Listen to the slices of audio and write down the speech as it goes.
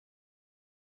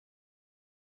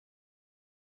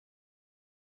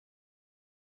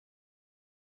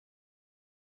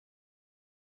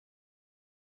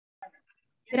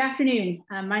Good afternoon.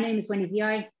 My name is Wendy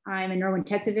Ziai. I'm a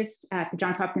neurointensivist at the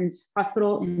Johns Hopkins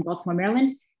Hospital in Baltimore,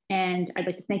 Maryland. And I'd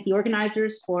like to thank the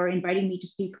organizers for inviting me to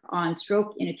speak on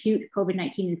stroke in acute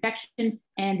COVID-19 infection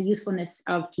and the usefulness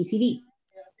of TCV.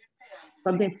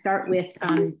 So I'm going to start with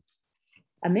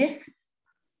a myth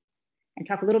and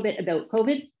talk a little bit about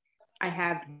COVID. I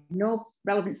have no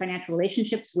relevant financial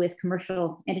relationships with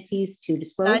commercial entities to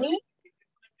disclose.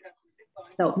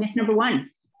 So myth number one,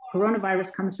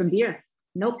 coronavirus comes from beer.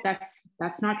 Nope,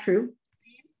 that's not true.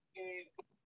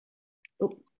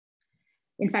 Oh.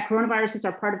 In fact, coronaviruses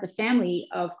are part of the family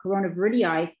of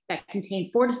coronaviridii that contain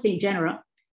 4 distinct genera.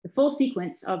 The full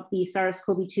sequence of the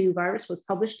SARS-CoV-2 virus was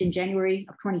published in January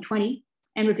of 2020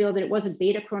 and revealed that it was a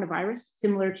beta coronavirus,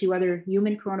 similar to other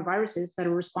human coronaviruses that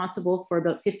are responsible for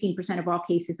about 15% of all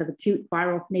cases of acute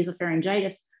viral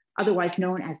nasopharyngitis, otherwise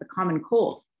known as the common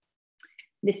cold.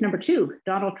 Myth number 2,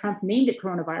 Donald Trump named it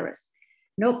coronavirus.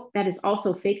 Nope, that is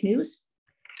also fake news.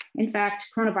 In fact,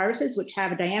 coronaviruses, which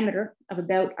have a diameter of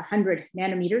about 100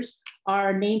 nanometers,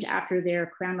 are named after their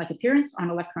crown-like appearance on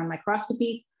electron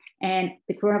microscopy. And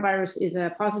the coronavirus is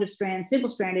a positive strand,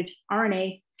 single-stranded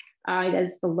RNA. It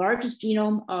has the largest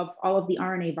genome of all of the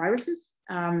RNA viruses,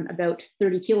 about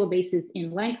 30 kilobases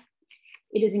in length.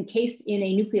 It is encased in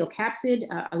a nucleocapsid,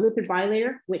 a lipid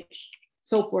bilayer, which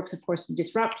soap works, of course, to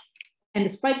disrupt. And the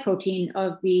spike protein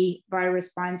of the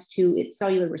virus binds to its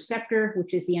cellular receptor,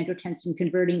 which is the angiotensin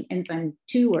converting enzyme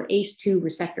 2 or ACE2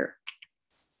 receptor.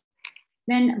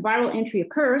 Then viral entry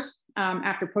occurs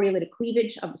after proteolytic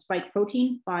cleavage of the spike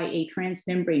protein by a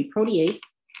transmembrane protease.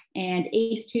 And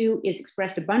ACE2 is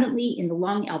expressed abundantly in the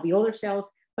lung alveolar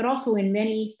cells, but also in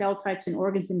many cell types and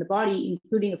organs in the body,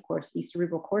 including, of course, the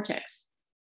cerebral cortex.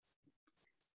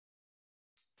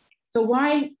 So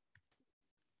why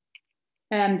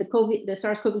the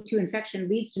SARS-CoV-2 infection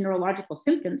leads to neurological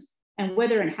symptoms, and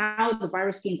whether and how the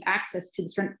virus gains access to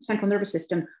the central nervous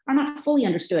system are not fully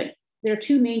understood. There are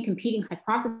 2 main competing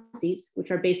hypotheses,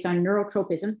 which are based on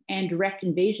neurotropism and direct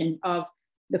invasion of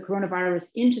the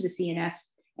coronavirus into the CNS,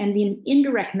 and the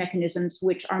indirect mechanisms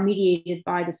which are mediated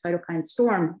by the cytokine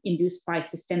storm induced by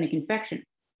systemic infection.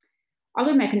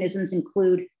 Other mechanisms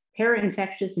include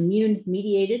para-infectious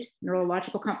immune-mediated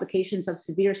neurological complications of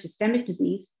severe systemic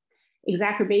disease,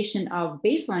 exacerbation of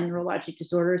baseline neurologic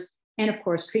disorders, and of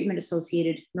course,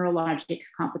 treatment-associated neurologic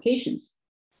complications.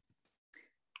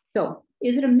 So,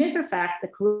 is it a myth or fact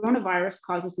that coronavirus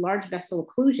causes large vessel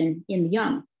occlusion in the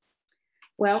young?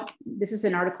 Well, this is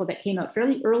an article that came out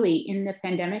fairly early in the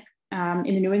pandemic in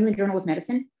the New England Journal of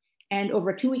Medicine, and over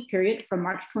a 2-week period from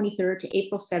March 23rd to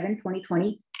April 7,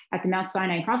 2020, at the Mount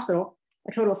Sinai Hospital,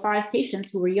 a total of 5 patients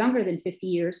who were younger than 50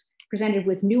 years presented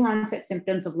with new onset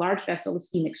symptoms of large vessel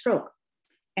ischemic stroke.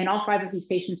 And all 5 of these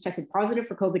patients tested positive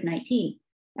for COVID-19.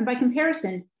 And by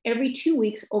comparison, every 2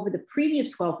 weeks over the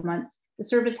previous 12 months, the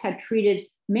service had treated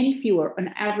many fewer, on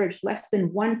average less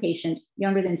than 1 patient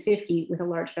younger than 50 with a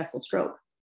large vessel stroke.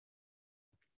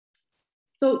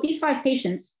 So these 5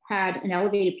 patients had an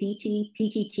elevated PT,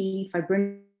 PTT,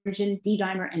 fibrinogen,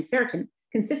 D-dimer, and ferritin,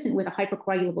 consistent with a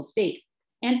hypercoagulable state,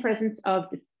 and presence of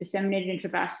disseminated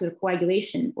intravascular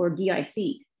coagulation, or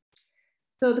DIC.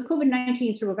 So the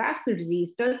COVID-19 cerebrovascular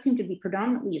disease does seem to be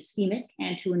predominantly ischemic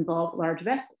and to involve large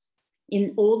vessels.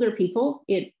 In older people,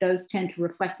 it does tend to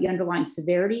reflect the underlying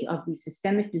severity of the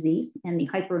systemic disease and the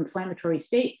hyperinflammatory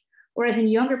state, whereas in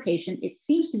younger patients, it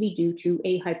seems to be due to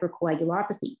a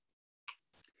hypercoagulopathy.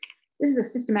 This is a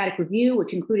systematic review,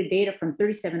 which included data from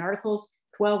 37 articles,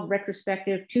 12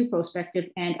 retrospective, 2 prospective,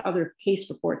 and other case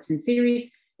reports in series.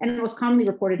 And the most commonly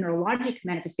reported neurologic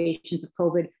manifestations of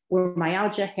COVID were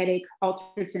myalgia, headache,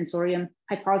 altered sensorium,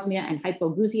 hyposmia, and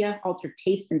hypogeusia, altered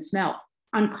taste and smell.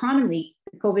 Uncommonly,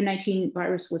 the COVID-19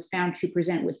 virus was found to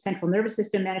present with central nervous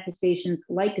system manifestations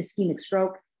like ischemic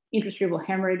stroke, intracerebral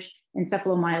hemorrhage,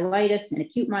 encephalomyelitis, and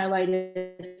acute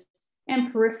myelitis,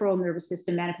 and peripheral nervous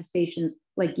system manifestations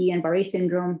like Guillain-Barré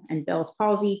syndrome and Bell's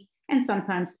palsy, and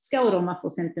sometimes skeletal muscle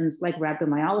symptoms like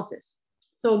rhabdomyolysis.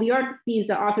 So these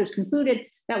authors concluded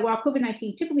that while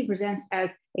COVID-19 typically presents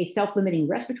as a self-limiting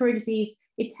respiratory disease,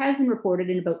 it has been reported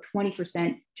in about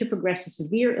 20% to progress to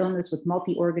severe illness with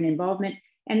multi-organ involvement,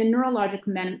 and the neurologic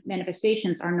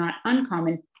manifestations are not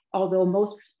uncommon, although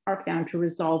most are found to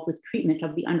resolve with treatment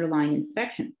of the underlying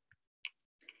infection.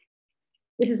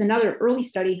 This is another early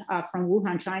study from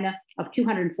Wuhan, China, of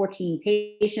 214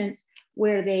 patients,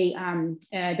 where they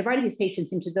divided these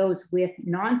patients into those with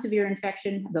non-severe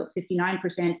infection, about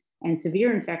 59%, and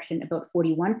severe infection, about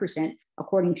 41%,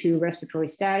 according to respiratory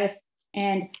status.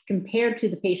 And compared to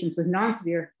the patients with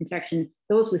non-severe infection,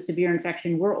 those with severe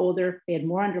infection were older, they had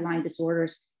more underlying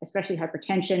disorders, especially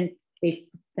hypertension, They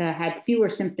had fewer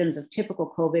symptoms of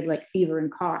typical COVID like fever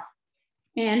and cough.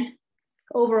 And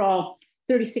overall,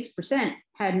 36%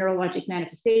 had neurologic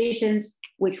manifestations,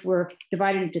 which were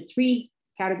divided into 3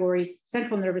 categories: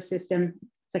 central nervous system,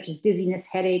 such as dizziness,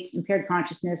 headache, impaired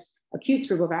consciousness, acute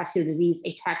cerebrovascular disease,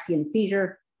 ataxia and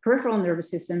seizure; peripheral nervous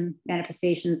system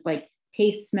manifestations like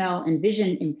taste, smell, and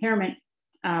vision impairment,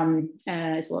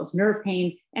 as well as nerve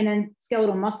pain; and then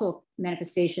skeletal muscle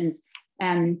manifestations.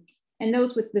 And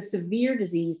those with the severe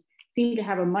disease seem to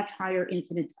have a much higher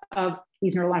incidence of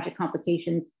these neurologic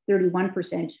complications,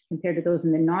 31%, compared to those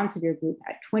in the non-severe group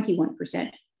at 21%.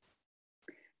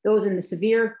 Those in the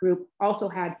severe group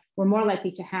also were more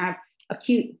likely to have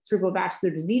acute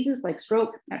cerebrovascular diseases like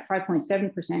stroke at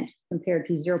 5.7% compared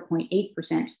to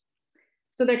 0.8%.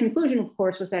 So their conclusion, of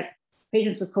course, was that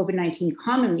patients with COVID-19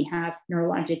 commonly have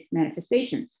neurologic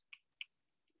manifestations.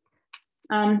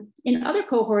 In other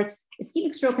cohorts,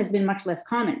 ischemic stroke has been much less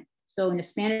common. So in a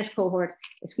Spanish cohort,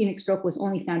 ischemic stroke was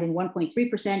only found in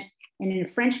 1.3%. And in a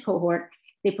French cohort,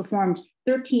 they performed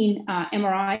 13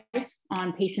 MRIs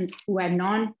on patients who had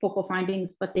non-focal findings,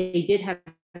 but they did have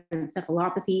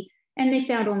encephalopathy. And they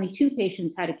found only 2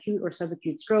 patients had acute or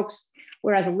subacute strokes,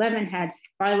 whereas 11 had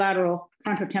bilateral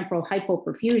frontotemporal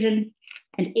hypoperfusion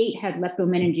and 8 had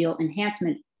leptomeningeal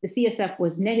enhancement. The CSF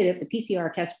was negative. The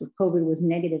PCR test for COVID was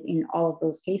negative in all of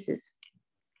those cases.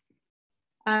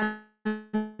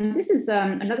 This is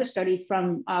another study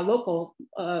from local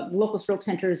stroke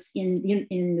centers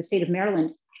in the state of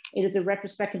Maryland. It is a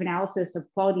retrospective analysis of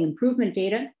quality improvement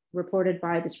data reported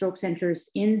by the stroke centers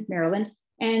in Maryland.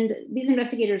 And these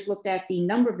investigators looked at the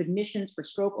number of admissions for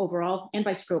stroke overall and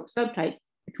by stroke subtype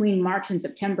between March and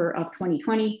September of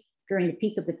 2020 during the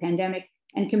peak of the pandemic,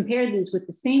 and compared these with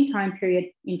the same time period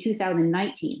in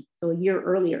 2019, so a year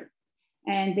earlier.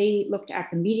 And they looked at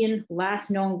the median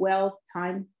last known well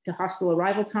time to hospital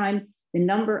arrival time, the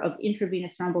number of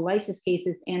intravenous thrombolysis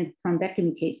cases and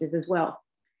thrombectomy cases as well.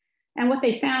 And what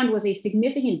they found was a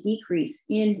significant decrease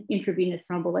in intravenous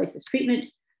thrombolysis treatment,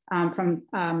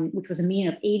 which was a mean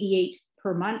of 88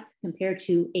 per month compared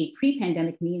to a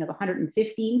pre-pandemic mean of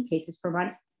 115 cases per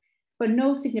month, but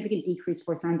no significant decrease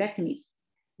for thrombectomies.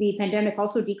 The pandemic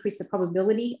also decreased the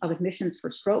probability of admissions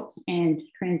for stroke and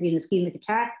transient ischemic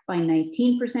attack by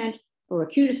 19%, for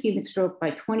acute ischemic stroke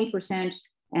by 20%,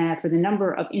 for the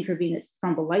number of intravenous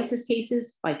thrombolysis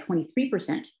cases by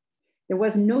 23%. There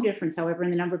was no difference, however,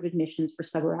 in the number of admissions for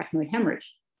subarachnoid hemorrhage,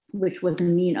 which was a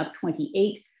mean of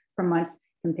 28 per month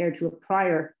compared to a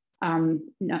prior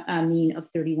mean of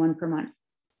 31 per month.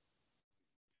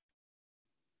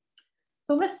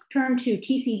 So let's turn to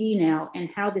TCD now and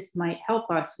how this might help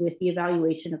us with the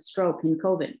evaluation of stroke in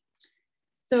COVID.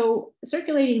 So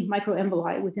circulating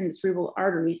microemboli within the cerebral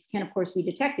arteries can, of course, be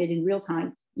detected in real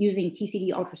time using TCD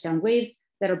ultrasound waves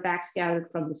that are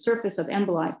backscattered from the surface of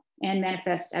emboli and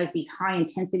manifest as these high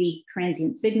intensity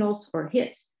transient signals or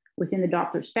hits within the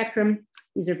Doppler spectrum.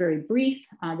 These are very brief,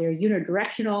 they're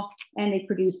unidirectional, and they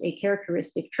produce a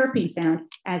characteristic chirping sound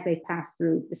as they pass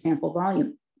through the sample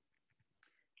volume.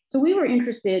 So we were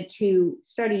interested to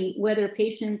study whether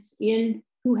patients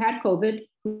who had COVID,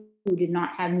 who did not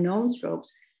have known strokes,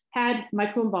 had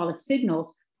microembolic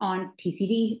signals on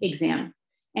TCD exam.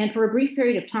 And for a brief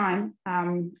period of time,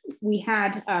 we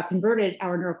had converted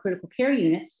our neurocritical care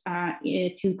units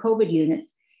to COVID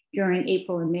units during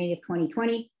April and May of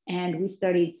 2020. And we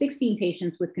studied 16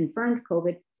 patients with confirmed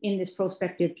COVID in this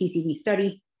prospective TCD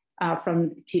study from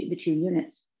the two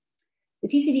units. The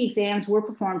TCD exams were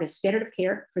performed as standard of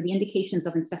care for the indications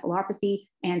of encephalopathy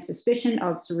and suspicion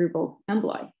of cerebral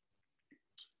emboli.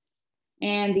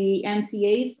 And the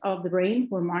MCAs of the brain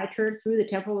were monitored through the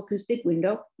temporal acoustic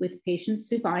window with patients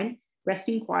supine,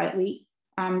 resting quietly.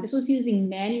 This was using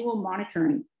manual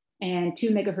monitoring and 2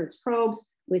 megahertz probes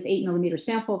with 8 millimeter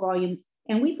sample volumes.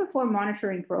 And we performed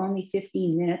monitoring for only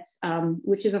 15 minutes,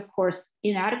 which is of course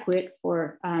inadequate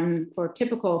for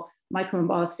typical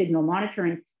microembolic signal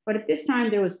monitoring. But at this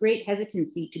time, there was great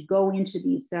hesitancy to go into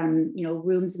these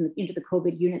rooms and into the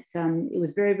COVID units. It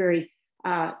was very,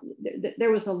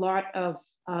 there was a lot of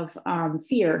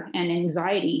fear and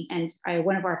anxiety. And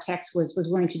one of our techs was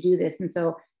willing to do this. And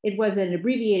so it was an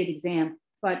abbreviated exam,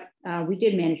 but we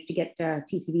did manage to get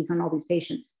TCDs on all these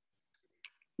patients.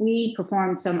 We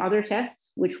performed some other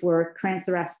tests, which were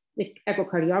transthoracic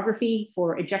echocardiography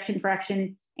for ejection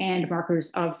fraction and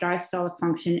markers of diastolic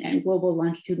function and global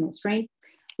longitudinal strain.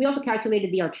 We also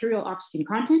calculated the arterial oxygen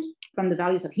content from the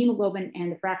values of hemoglobin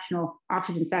and the fractional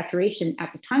oxygen saturation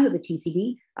at the time of the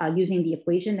TCD using the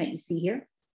equation that you see here.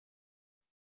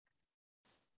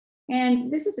 And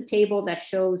this is a table that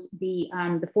shows the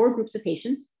 4 groups of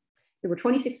patients. There were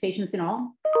 26 patients in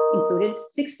all included.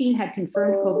 16 had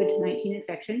confirmed COVID-19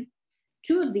 infection.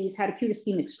 2 of these had acute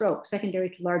ischemic stroke secondary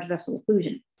to large vessel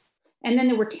occlusion. And then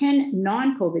there were 10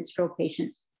 non-COVID stroke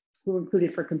patients who were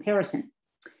included for comparison.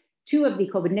 2 of the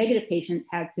COVID negative patients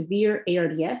had severe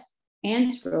ARDS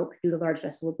and stroke due to large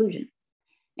vessel occlusion.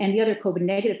 And the other COVID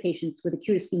negative patients with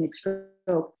acute ischemic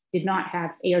stroke did not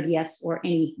have ARDS or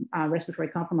any respiratory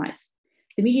compromise.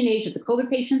 The median age of the COVID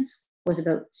patients was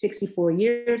about 64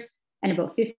 years and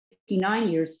about 59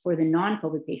 years for the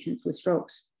non-COVID patients with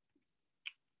strokes.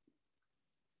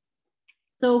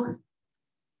 So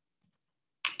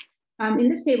in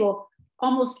this table,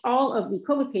 almost all of the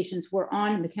COVID patients were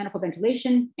on mechanical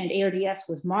ventilation, and ARDS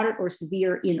was moderate or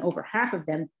severe in over half of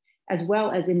them, as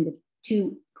well as in the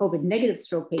 2 COVID negative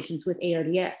stroke patients with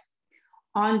ARDS.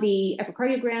 On the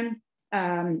echocardiogram,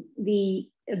 the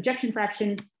ejection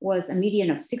fraction was a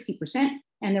median of 60%,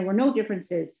 and there were no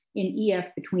differences in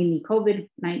EF between the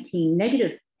COVID-19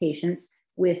 negative patients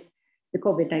with the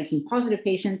COVID-19 positive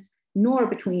patients, nor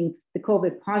between the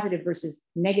COVID positive versus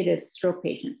negative stroke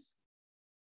patients.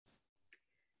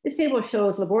 This table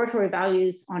shows laboratory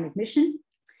values on admission.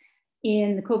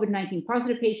 In the COVID-19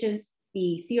 positive patients,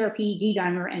 the CRP,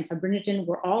 D-dimer, and fibrinogen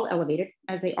were all elevated,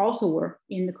 as they also were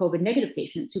in the COVID negative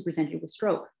patients who presented with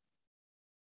stroke.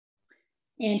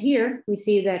 And here we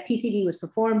see that TCD was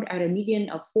performed at a median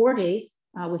of 4 days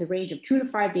with a range of 2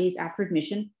 to 5 days after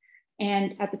admission.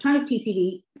 And at the time of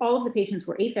TCD, all of the patients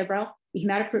were afebrile. The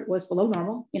hematocrit was below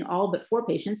normal in all but 4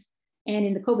 patients. And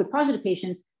in the COVID positive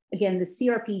patients, again, the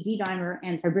CRP, D-dimer,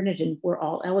 and fibrinogen were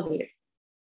all elevated.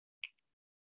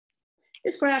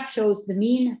 This graph shows the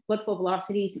mean blood flow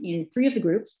velocities in 3 of the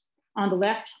groups. On the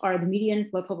left are the median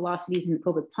blood flow velocities in the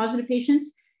COVID positive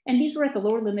patients, and these were at the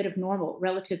lower limit of normal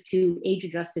relative to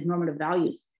age-adjusted normative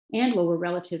values and lower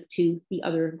relative to the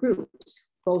other groups,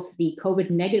 both the COVID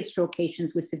negative stroke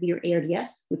patients with severe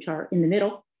ARDS, which are in the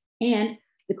middle, and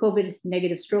the COVID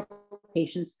negative stroke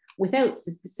patients without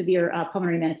severe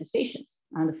pulmonary manifestations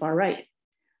on the far right.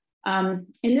 In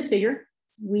this figure,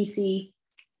 we see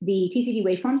the TCD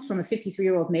waveforms from a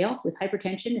 53-year-old male with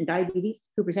hypertension and diabetes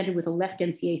who presented with a left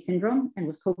MCA syndrome and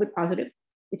was COVID positive.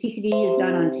 The TCD is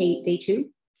done on day 2.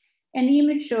 And the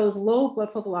image shows low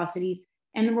blood flow velocities,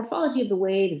 and the morphology of the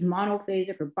wave is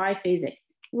monophasic or biphasic.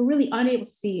 We're really unable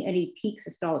to see any peak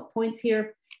systolic points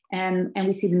here. And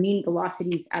we see the mean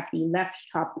velocities at the left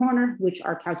top corner, which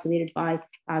are calculated by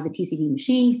the TCD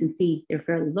machine. You can see they're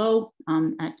fairly low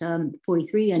at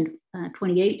 43 and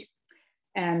 28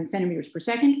 centimeters per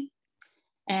second.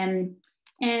 And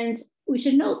we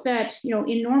should note that,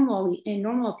 in normal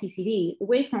TCD, the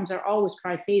waveforms are always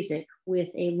triphasic with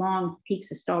a long peak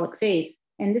systolic phase.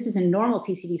 And this is a normal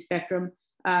TCD spectrum.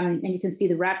 And you can see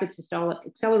the rapid systolic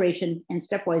acceleration and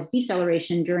stepwise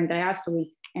deceleration during diastole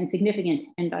and significant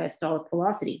end diastolic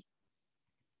velocity.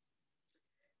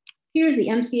 Here's the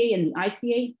MCA and the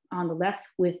ICA on the left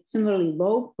with similarly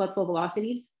low blood flow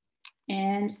velocities.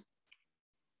 And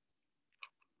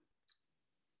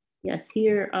yes,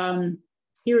 here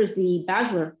is the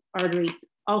basilar artery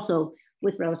also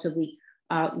with relatively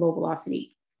low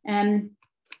velocity. And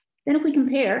then if we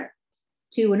compare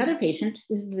to another patient,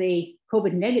 this is a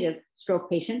COVID negative stroke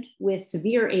patient with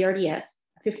severe ARDS,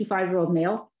 a 55-year-old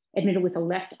male admitted with a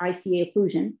left ICA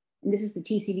occlusion. And this is the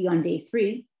TCD on day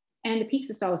 3. And the peak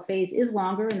systolic phase is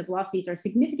longer and the velocities are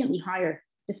significantly higher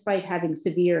despite having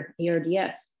severe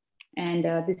ARDS. And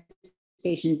this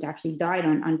patient actually died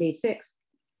on day 6.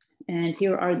 And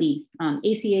here are the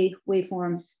ACA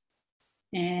waveforms,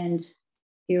 and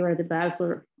here are the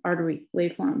basilar artery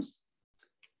waveforms.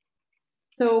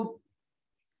 So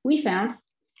we found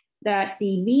that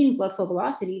the mean blood flow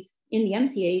velocities in the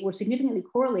MCA were significantly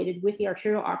correlated with the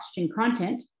arterial oxygen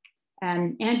content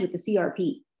and with the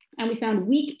CRP. And we found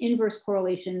weak inverse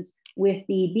correlations with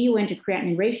the BUN to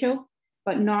creatinine ratio,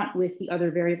 but not with the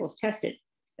other variables tested,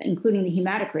 including the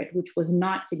hematocrit, which was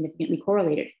not significantly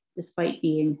correlated despite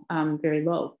being very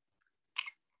low.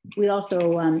 We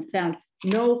also found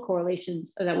no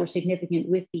correlations that were significant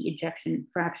with the ejection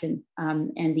fraction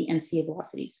and the MCA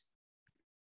velocities.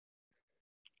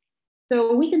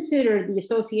 So we consider the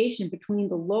association between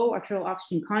the low arterial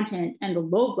oxygen content and the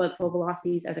low blood flow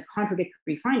velocities as a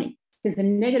contradictory finding, since a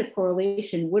negative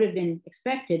correlation would have been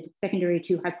expected secondary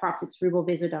to hypoxic cerebral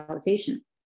vasodilatation.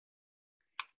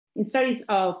 In studies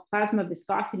of plasma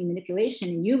viscosity manipulation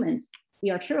in humans,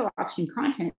 the arterial oxygen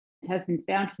content has been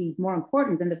found to be more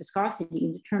important than the viscosity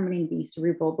in determining the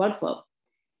cerebral blood flow.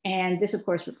 And this, of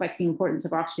course, reflects the importance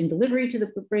of oxygen delivery to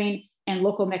the brain and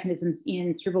local mechanisms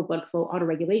in cerebral blood flow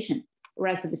autoregulation,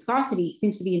 whereas the viscosity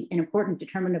seems to be an important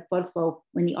determinant of blood flow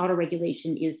when the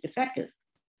autoregulation is defective.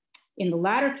 In the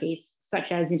latter case,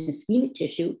 such as in ischemic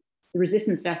tissue, the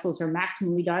resistance vessels are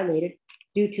maximally dilated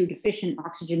due to deficient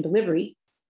oxygen delivery.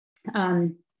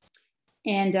 The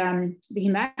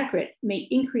hematocrit may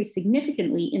increase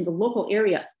significantly in the local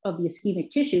area of the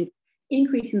ischemic tissue,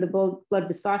 increasing the blood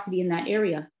viscosity in that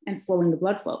area and slowing the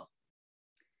blood flow.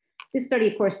 This study,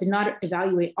 of course, did not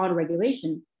evaluate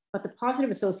autoregulation, but the positive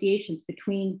associations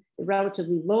between the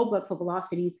relatively low blood flow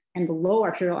velocities and the low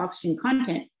arterial oxygen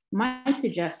content might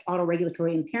suggest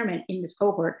autoregulatory impairment in this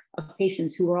cohort of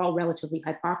patients who are all relatively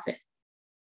hypoxic.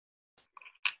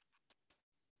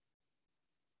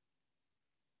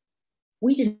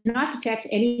 We did not detect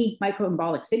any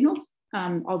microembolic signals,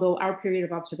 although our period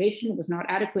of observation was not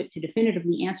adequate to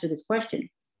definitively answer this question.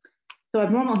 So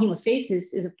abnormal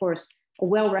hemostasis is, of course, a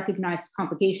well-recognized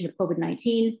complication of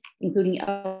COVID-19, including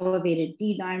elevated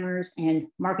D-dimers and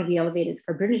markedly elevated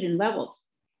fibrinogen levels.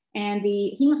 And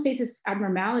the hemostasis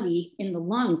abnormality in the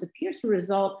lungs appears to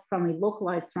result from a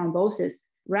localized thrombosis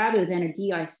rather than a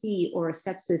DIC or a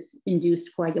sepsis-induced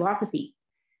coagulopathy.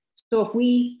 So if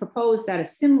we propose that a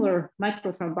similar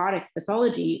microthrombotic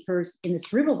pathology occurs in the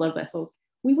cerebral blood vessels,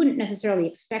 we wouldn't necessarily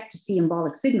expect to see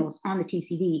embolic signals on the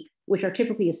TCD, which are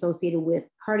typically associated with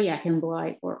cardiac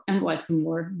emboli or emboli from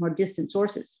more distant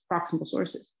sources, proximal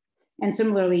sources. And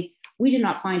similarly, we did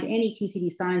not find any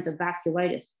TCD signs of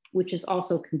vasculitis, which is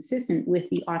also consistent with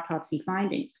the autopsy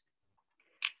findings.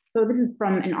 So this is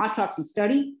from an autopsy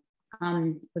study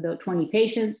with about 20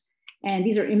 patients. And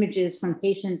these are images from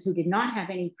patients who did not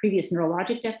have any previous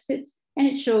neurologic deficits. And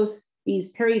it shows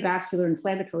these perivascular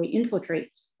inflammatory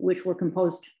infiltrates, which were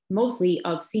composed mostly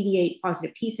of CD8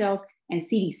 positive T cells and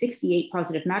CD68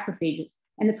 positive macrophages.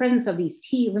 And the presence of these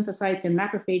T lymphocytes and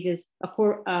macrophages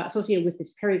associated with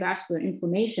this perivascular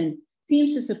inflammation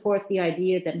seems to support the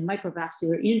idea that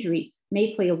microvascular injury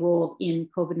may play a role in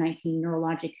COVID-19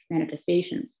 neurologic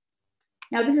manifestations.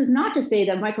 Now, this is not to say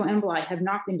that microemboli have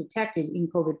not been detected in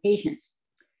COVID patients.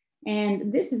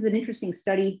 And this is an interesting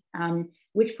study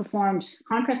which performed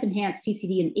contrast-enhanced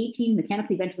TCD in 18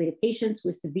 mechanically ventilated patients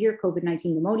with severe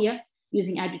COVID-19 pneumonia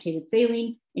using agitated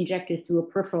saline injected through a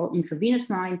peripheral intravenous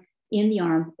line in the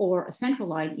arm or a central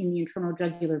line in the internal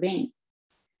jugular vein.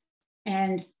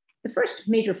 And the first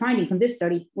major finding from this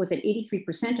study was that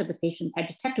 83% of the patients had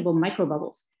detectable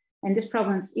microbubbles. And this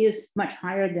prevalence is much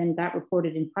higher than that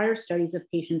reported in prior studies of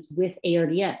patients with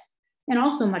ARDS, and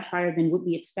also much higher than would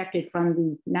be expected from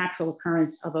the natural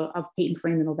occurrence of patent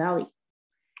foraminal valley.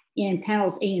 In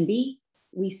panels A and B,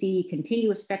 we see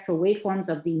continuous spectral waveforms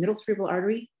of the middle cerebral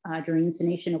artery during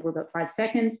insonation over about 5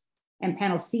 seconds, and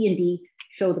panels C and D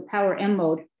show the power M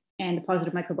mode, and the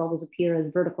positive microbubbles appear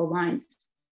as vertical lines.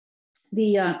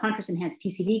 The contrast-enhanced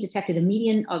TCD detected a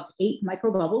median of 8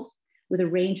 microbubbles with a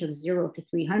range of 0 to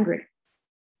 300.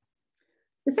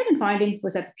 The second finding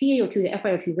was that the PaO2 to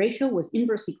FiO2 ratio was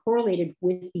inversely correlated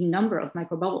with the number of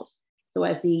microbubbles. So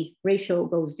as the ratio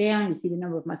goes down, you see the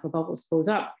number of microbubbles goes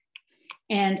up.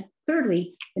 And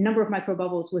thirdly, the number of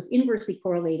microbubbles was inversely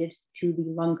correlated to the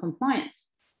lung compliance.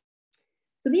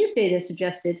 So these data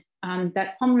suggested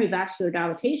that pulmonary vascular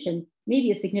dilatation may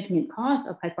be a significant cause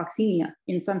of hypoxemia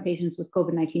in some patients with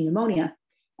COVID-19 pneumonia.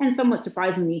 And somewhat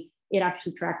surprisingly, it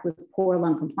actually tracked with poor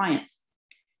lung compliance.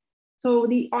 So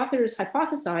the authors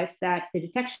hypothesized that the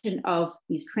detection of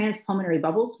these transpulmonary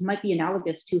bubbles might be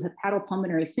analogous to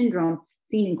hepatopulmonary syndrome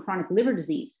seen in chronic liver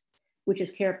disease, which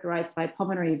is characterized by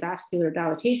pulmonary vascular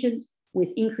dilatations with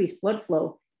increased blood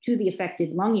flow to the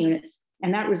affected lung units,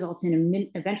 and that results in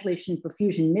a ventilation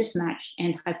perfusion mismatch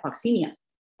and hypoxemia.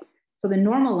 So the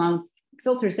normal lung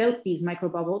filters out these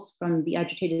microbubbles from the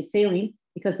agitated saline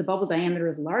because the bubble diameter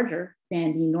is larger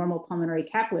than the normal pulmonary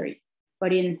capillary.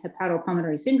 But in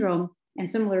hepatopulmonary syndrome, and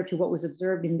similar to what was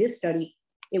observed in this study,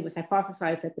 it was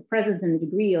hypothesized that the presence and the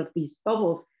degree of these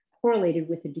bubbles correlated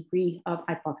with the degree of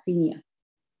hypoxemia.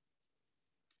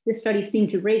 This study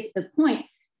seemed to raise the point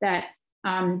that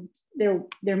there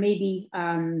may be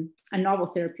a novel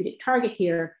therapeutic target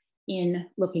here in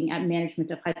looking at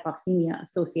management of hypoxemia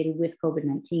associated with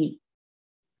COVID-19.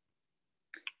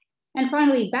 And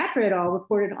finally, Batra et al.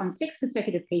 Reported on 6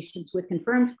 consecutive patients with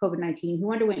confirmed COVID-19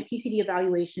 who underwent TCD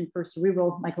evaluation for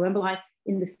cerebral microemboli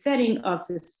in the setting of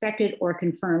suspected or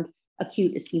confirmed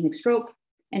acute ischemic stroke.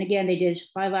 And again, they did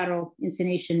bilateral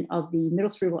insonation of the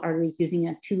middle cerebral arteries using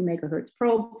a 2 megahertz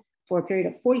probe for a period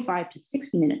of 45 to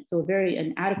 60 minutes. So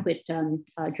an adequate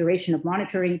duration of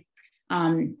monitoring.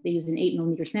 They used an 8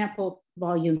 millimeter sample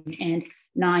volume and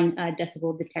 9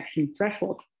 decibel detection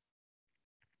threshold.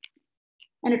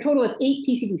 And a total of 8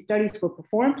 TCD studies were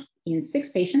performed in 6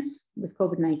 patients with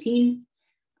COVID-19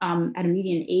 at a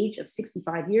median age of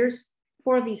 65 years.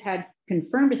 4 of these had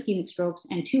confirmed ischemic strokes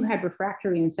and 2 had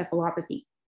refractory encephalopathy.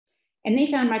 And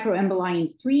they found microemboli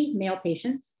in 3 male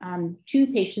patients, 2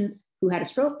 patients who had a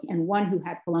stroke and 1 who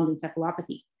had prolonged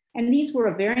encephalopathy. And these were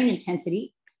of varying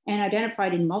intensity and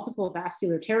identified in multiple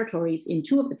vascular territories in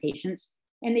 2 of the patients,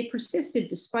 and they persisted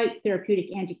despite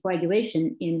therapeutic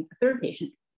anticoagulation in a 3rd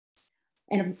patient.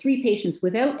 And of the 3 patients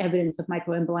without evidence of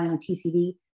microemboli on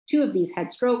TCD, 2 of these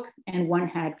had stroke and 1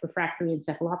 had refractory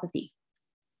encephalopathy.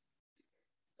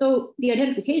 So the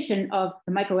identification of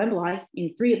the microemboli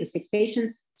in 3 of the 6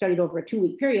 patients studied over a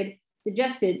 2-week period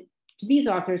suggested to these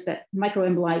authors that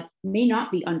microemboli may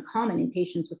not be uncommon in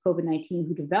patients with COVID-19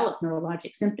 who develop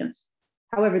neurologic symptoms.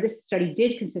 However, this study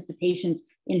did consist of patients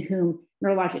in whom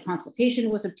neurologic consultation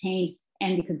was obtained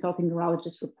and the consulting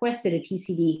neurologist requested a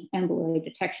TCD emboli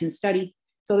detection study.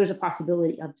 So there's a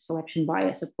possibility of selection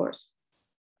bias, of course.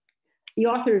 The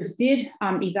authors did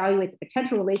evaluate the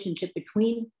potential relationship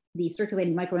between the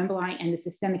circulating microemboli and the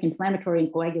systemic inflammatory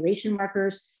and coagulation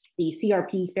markers, the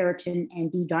CRP, ferritin,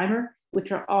 and D-dimer,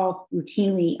 which are all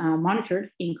routinely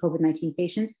monitored in COVID-19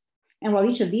 patients. And while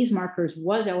each of these markers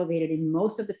was elevated in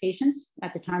most of the patients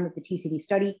at the time of the TCD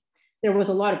study, there was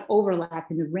a lot of overlap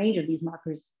in the range of these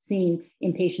markers seen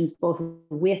in patients both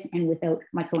with and without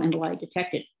microemboli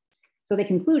detected. So they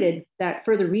concluded that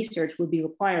further research would be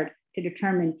required to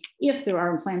determine if there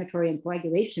are inflammatory and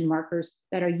coagulation markers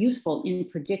that are useful in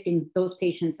predicting those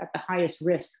patients at the highest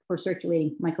risk for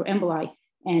circulating microemboli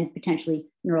and potentially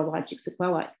neurologic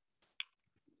sequelae.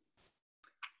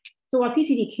 So while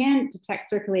TCD can detect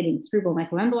circulating cerebral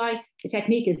microemboli, the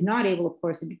technique is not able, of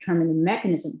course, to determine the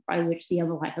mechanism by which the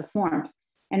emboli have formed.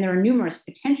 And there are numerous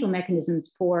potential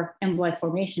mechanisms for emboli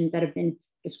formation that have been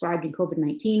described in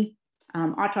COVID-19.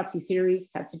 Autopsy series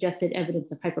have suggested evidence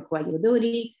of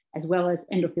hypercoagulability, as well as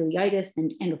endotheliitis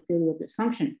and endothelial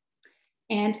dysfunction.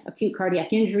 And acute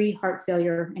cardiac injury, heart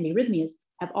failure, and arrhythmias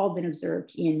have all been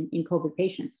observed in COVID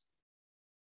patients.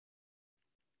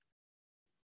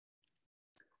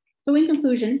 So in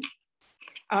conclusion,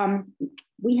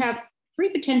 we have 3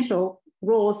 potential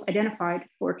roles identified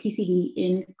for TCD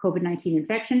in COVID-19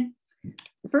 infection.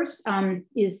 The first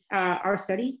is our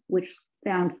study, which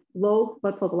found low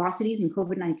blood flow velocities in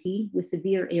COVID-19 with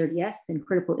severe ARDS and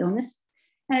critical illness,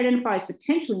 and identifies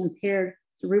potentially impaired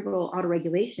cerebral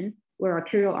autoregulation, where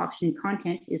arterial oxygen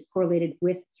content is correlated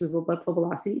with cerebral blood flow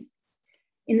velocities.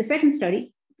 In the second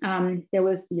study, there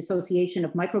was the association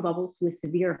of microbubbles with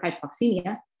severe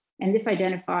hypoxemia, and this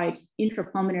identified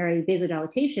intrapulmonary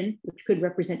vasodilatation, which could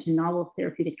represent a novel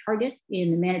therapeutic target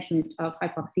in the management of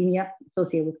hypoxemia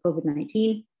associated with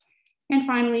COVID-19. And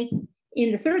finally,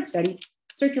 in the third study,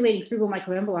 circulating cerebral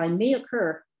microemboli may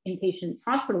occur in patients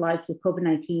hospitalized with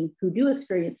COVID-19 who do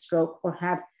experience stroke or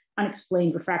have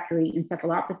unexplained refractory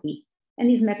encephalopathy. And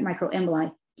these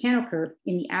microemboli can occur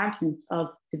in the absence of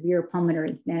severe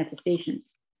pulmonary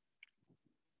manifestations.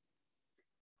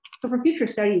 So for future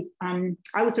studies, I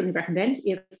would certainly recommend,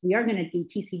 if we are going to do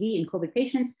TCD in COVID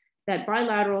patients, that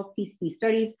bilateral TCD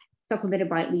studies supplemented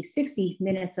by at least 60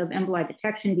 minutes of emboli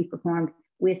detection be performed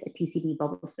with a TCD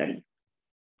bubble study.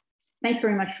 Thanks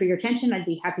very much for your attention. I'd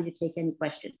be happy to take any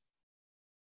questions.